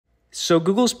So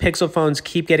Google's Pixel phones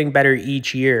keep getting better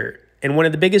each year, and one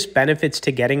of the biggest benefits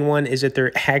to getting one is that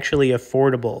they're actually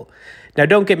affordable. Now,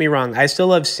 don't get me wrong, I still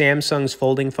love Samsung's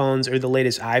folding phones or the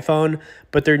latest iPhone,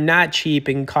 but they're not cheap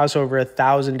and cost over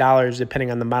 $1,000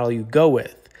 depending on the model you go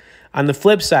with. On the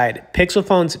flip side, Pixel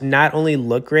phones not only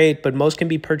look great, but most can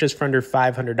be purchased for under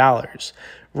 $500.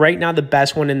 Right now, the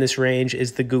best one in this range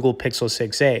is the Google Pixel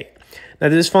 6a. Now,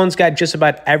 this phone's got just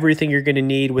about everything you're going to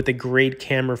need with a great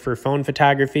camera for phone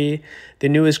photography, the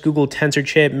newest Google Tensor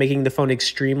chip making the phone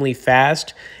extremely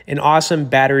fast, an awesome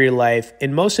battery life,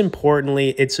 and most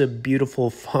importantly, it's a beautiful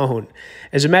phone.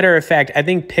 As a matter of fact, I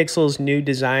think Pixel's new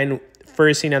design,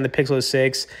 first seen on the Pixel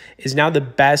 6, is now the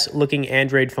best looking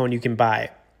Android phone you can buy.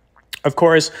 Of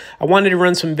course, I wanted to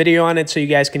run some video on it so you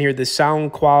guys can hear the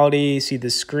sound quality, see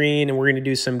the screen, and we're going to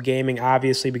do some gaming,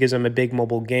 obviously, because I'm a big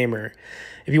mobile gamer.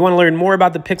 If you want to learn more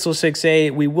about the Pixel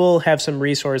 6a, we will have some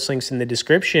resource links in the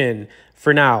description.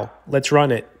 For now, let's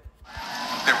run it.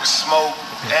 There was smoke,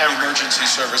 and emergency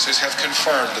services have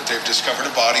confirmed that they've discovered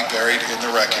a body buried in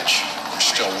the wreckage. We're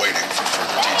still waiting for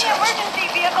further details. Emergency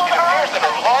vehicle It appears that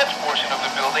a large portion of the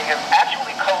building has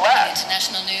actually collapsed.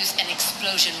 International news, an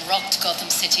explosion rocked Gotham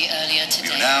City earlier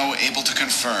today. We are now able to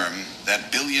confirm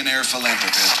that billionaire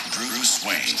philanthropist Bruce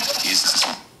Wayne is...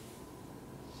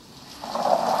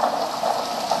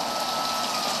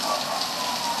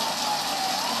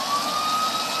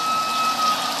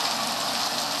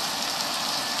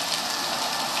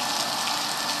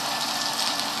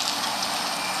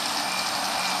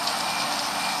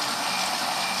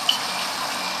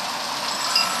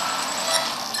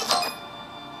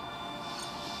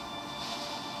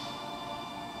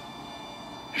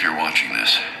 If you're watching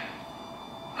this,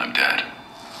 I'm dead.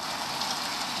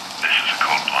 This is a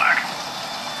code black.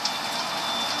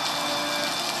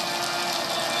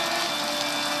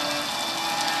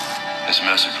 This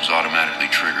message was automatically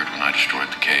triggered when I destroyed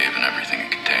the cave and everything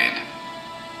it contained.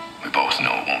 We both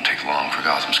know it won't take long for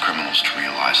Gotham's criminals to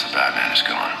realize the Batman is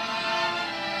gone.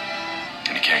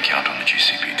 And you can't count on the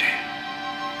GCPD.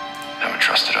 Haven't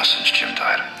trusted us since Jim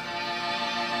died.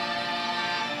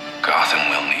 Gotham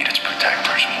will need its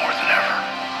protectors more than ever.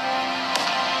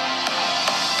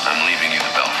 I'm leaving you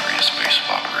the Belfry as base of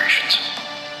operations.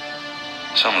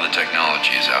 Some of the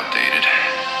technology is outdated,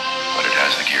 but it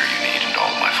has the gear you need and all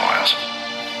of my files.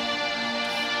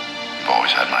 You've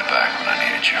always had my back when I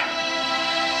needed you.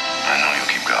 I know you'll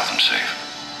keep Gotham safe.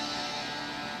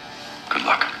 Good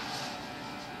luck.